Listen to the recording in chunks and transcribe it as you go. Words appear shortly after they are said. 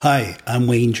Hi, I'm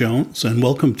Wayne Jones, and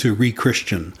welcome to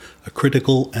Re-Christian, a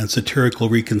critical and satirical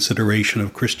reconsideration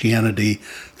of Christianity,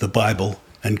 the Bible,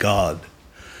 and God.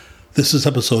 This is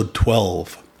episode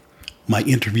 12, my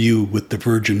interview with the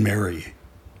Virgin Mary.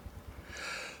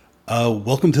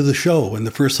 Welcome to the show, and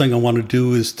the first thing I want to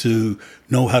do is to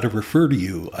know how to refer to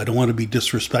you. I don't want to be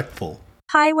disrespectful.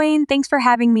 Hi, Wayne. Thanks for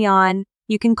having me on.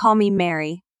 You can call me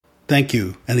Mary. Thank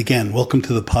you, and again, welcome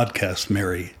to the podcast,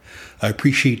 Mary. I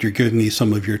appreciate your giving me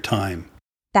some of your time.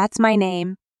 That's my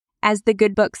name. As the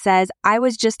good book says, I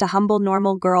was just a humble,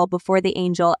 normal girl before the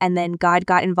angel, and then God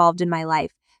got involved in my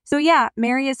life. So yeah,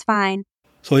 Mary is fine.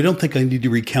 So I don't think I need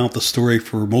to recount the story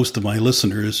for most of my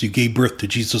listeners. You gave birth to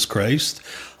Jesus Christ,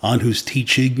 on whose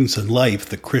teachings and life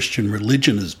the Christian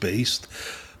religion is based.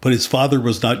 But his father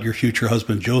was not your future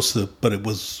husband Joseph, but it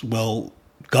was,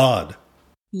 God.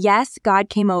 Yes, God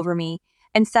came over me,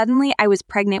 and suddenly I was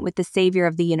pregnant with the Savior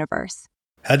of the universe.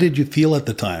 How did you feel at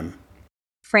the time?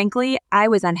 Frankly, I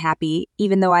was unhappy,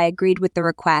 even though I agreed with the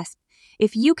request.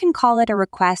 If you can call it a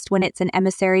request when it's an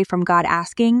emissary from God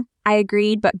asking, I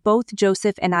agreed, but both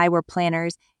Joseph and I were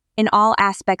planners. In all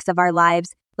aspects of our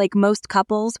lives, like most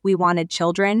couples, we wanted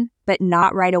children, but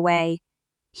not right away.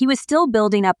 He was still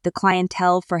building up the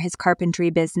clientele for his carpentry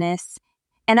business,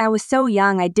 and I was so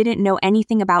young I didn't know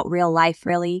anything about real life,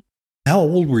 really. How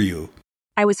old were you?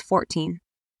 I was 14.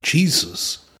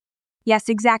 Jesus. Yes,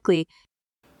 exactly.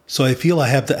 So I feel I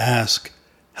have to ask,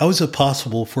 how is it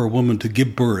possible for a woman to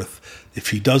give birth if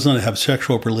she does not have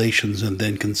sexual relations and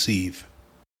then conceive?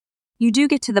 You do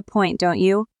get to the point, don't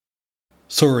you?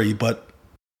 Sorry, but...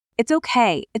 It's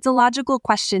okay. It's a logical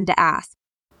question to ask.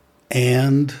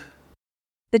 And?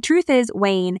 The truth is,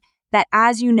 Wayne, that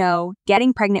as you know,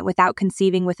 getting pregnant without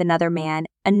conceiving with another man,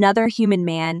 another human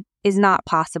man, is not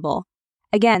possible.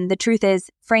 Again, the truth is,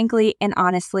 frankly and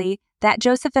honestly, that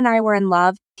Joseph and I were in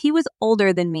love. He was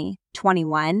older than me,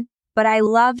 21, but I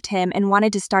loved him and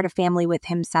wanted to start a family with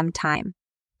him sometime.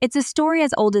 It's a story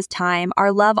as old as time.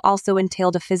 Our love also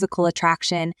entailed a physical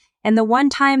attraction, and the one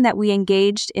time that we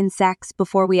engaged in sex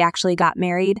before we actually got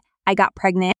married, I got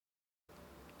pregnant.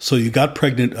 So you got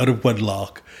pregnant out of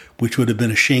wedlock, which would have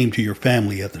been a shame to your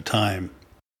family at the time.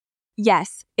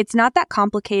 Yes, it's not that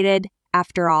complicated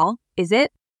after all, is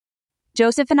it?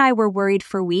 Joseph and I were worried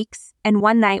for weeks, and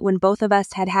one night when both of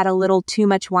us had had a little too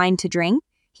much wine to drink,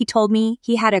 he told me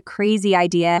he had a crazy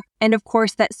idea, and of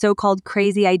course that so-called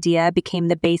crazy idea became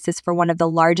the basis for one of the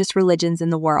largest religions in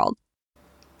the world.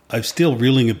 I'm still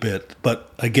reeling a bit,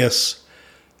 but I guess,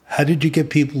 how did you get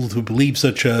people to believe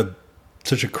such a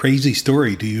crazy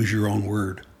story, to use your own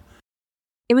word?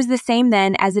 It was the same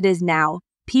then as it is now.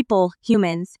 People,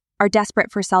 humans, are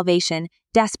desperate for salvation,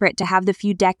 desperate to have the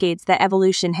few decades that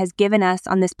evolution has given us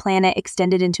on this planet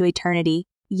extended into eternity.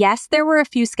 Yes, there were a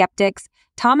few skeptics.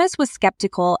 Thomas was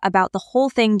skeptical about the whole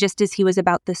thing just as he was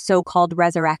about the so-called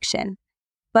resurrection.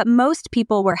 But most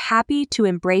people were happy to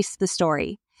embrace the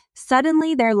story.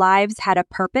 Suddenly, their lives had a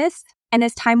purpose, and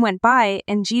as time went by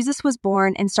and Jesus was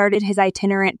born and started his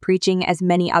itinerant preaching as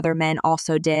many other men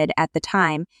also did at the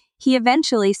time, he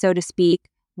eventually, so to speak,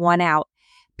 won out.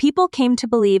 People came to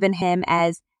believe in him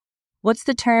as, what's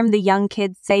the term the young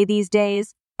kids say these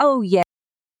days? Oh, yeah.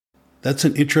 That's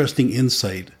an interesting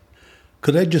insight.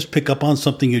 Could I just pick up on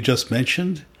something you just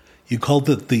mentioned? You called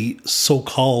it the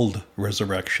so-called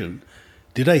resurrection.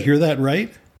 Did I hear that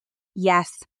right?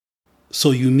 Yes. So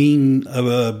you mean,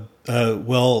 I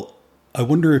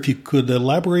wonder if you could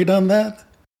elaborate on that?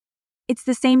 It's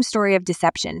the same story of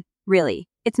deception, really.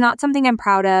 It's not something I'm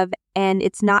proud of, and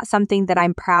it's not something that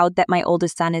I'm proud that my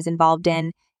oldest son is involved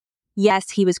in.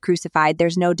 Yes, he was crucified,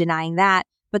 there's no denying that,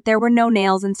 but there were no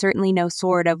nails and certainly no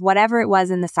sword of whatever it was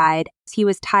in the side. He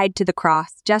was tied to the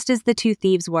cross, just as the two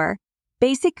thieves were.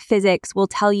 Basic physics will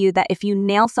tell you that if you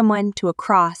nail someone to a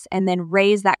cross and then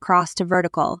raise that cross to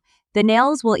vertical, the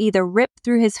nails will either rip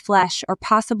through his flesh or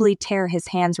possibly tear his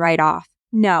hands right off.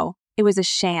 No, it was a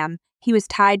sham. He was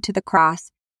tied to the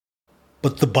cross.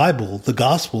 But the Bible, the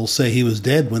Gospels say he was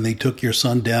dead when they took your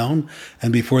son down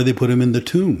and before they put him in the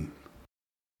tomb.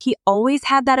 He always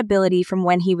had that ability from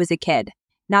when he was a kid.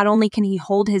 Not only can he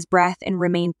hold his breath and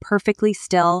remain perfectly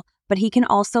still, but he can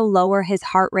also lower his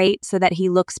heart rate so that he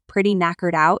looks pretty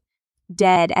knackered out.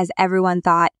 Dead, as everyone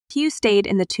thought, Hugh stayed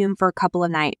in the tomb for a couple of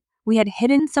nights. We had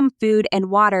hidden some food and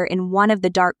water in one of the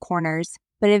dark corners,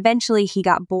 but eventually he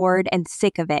got bored and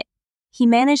sick of it. He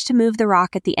managed to move the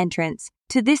rock at the entrance.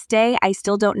 To this day, I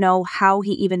still don't know how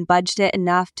he even budged it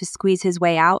enough to squeeze his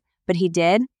way out, but he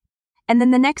did. And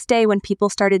then the next day when people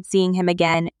started seeing him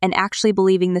again and actually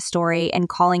believing the story and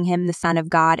calling him the Son of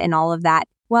God and all of that,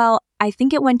 well, I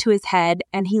think it went to his head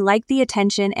and he liked the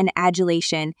attention and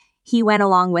adulation. he went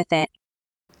along with it.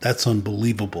 That's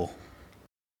unbelievable.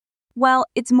 Well,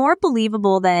 it's more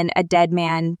believable than a dead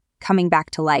man coming back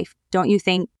to life, don't you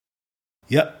think?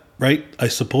 Yep, right. I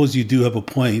suppose you do have a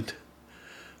point.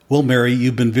 Well, Mary,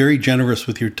 you've been very generous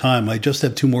with your time. I just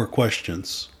have 2 more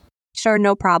questions. Sure,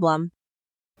 no problem.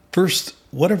 First,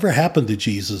 whatever happened to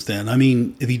Jesus then? I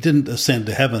mean, if he didn't ascend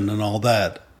to heaven and all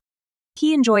that.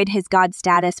 He enjoyed his God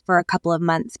status for a couple of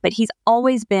months, but he's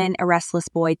always been a restless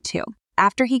boy too.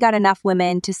 After he got enough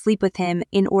women to sleep with him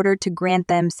in order to grant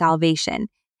them salvation,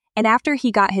 and after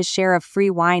he got his share of free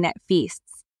wine at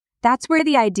feasts. That's where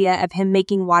the idea of him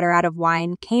making water out of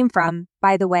wine came from,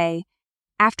 by the way.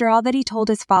 After all that he told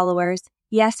his followers,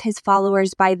 yes, his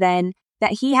followers by then,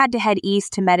 that he had to head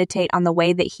east to meditate on the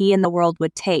way that he and the world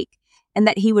would take, and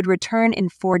that he would return in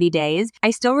 40 days,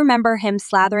 I still remember him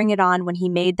slathering it on when he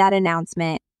made that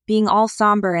announcement, being all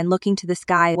somber and looking to the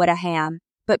sky, what a ham.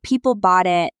 But people bought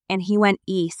it, and he went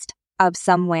east of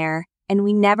somewhere, and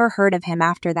we never heard of him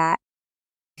after that.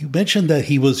 You mentioned that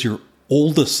he was your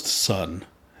oldest son.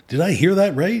 Did I hear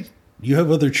that right? You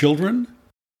have other children?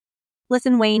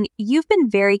 Listen, Wayne, you've been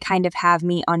very kind of have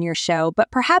me on your show, but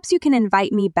perhaps you can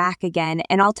invite me back again,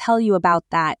 and I'll tell you about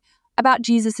that, about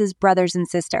Jesus's brothers and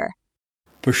sister.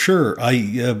 For sure. I'll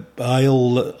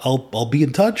be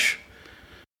in touch.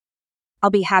 I'll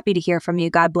be happy to hear from you.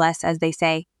 God bless, as they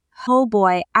say. Oh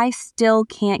boy, I still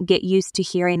can't get used to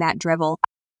hearing that drivel.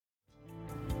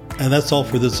 And that's all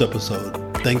for this episode.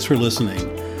 Thanks for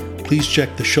listening. Please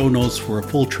check the show notes for a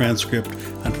full transcript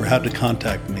and for how to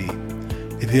contact me.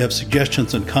 If you have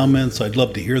suggestions and comments, I'd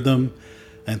love to hear them.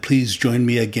 And please join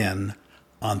me again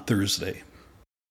on Thursday.